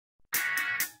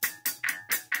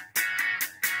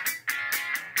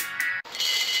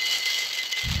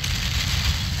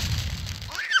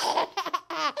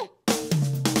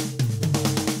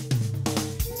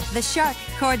The Shark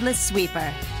Cordless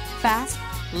Sweeper. Fast,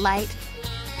 light,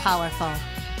 powerful.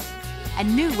 A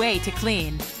new way to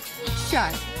clean.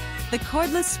 Shark, the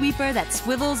cordless sweeper that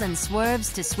swivels and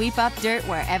swerves to sweep up dirt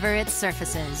wherever it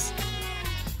surfaces.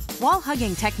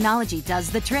 Wall-hugging technology does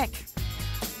the trick.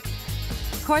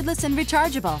 Cordless and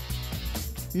rechargeable.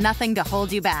 Nothing to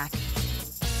hold you back.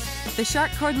 The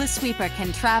Shark Cordless Sweeper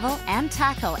can travel and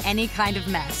tackle any kind of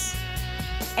mess.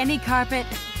 Any carpet,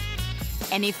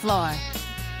 any floor.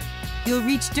 You'll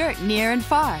reach dirt near and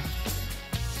far.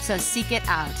 So seek it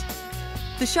out.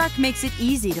 The Shark makes it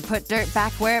easy to put dirt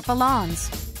back where it belongs.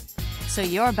 So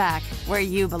you're back where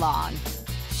you belong.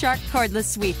 Shark Cordless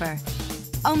Sweeper.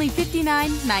 Only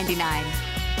 $59.99.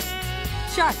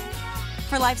 Shark,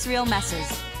 for life's real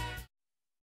messes.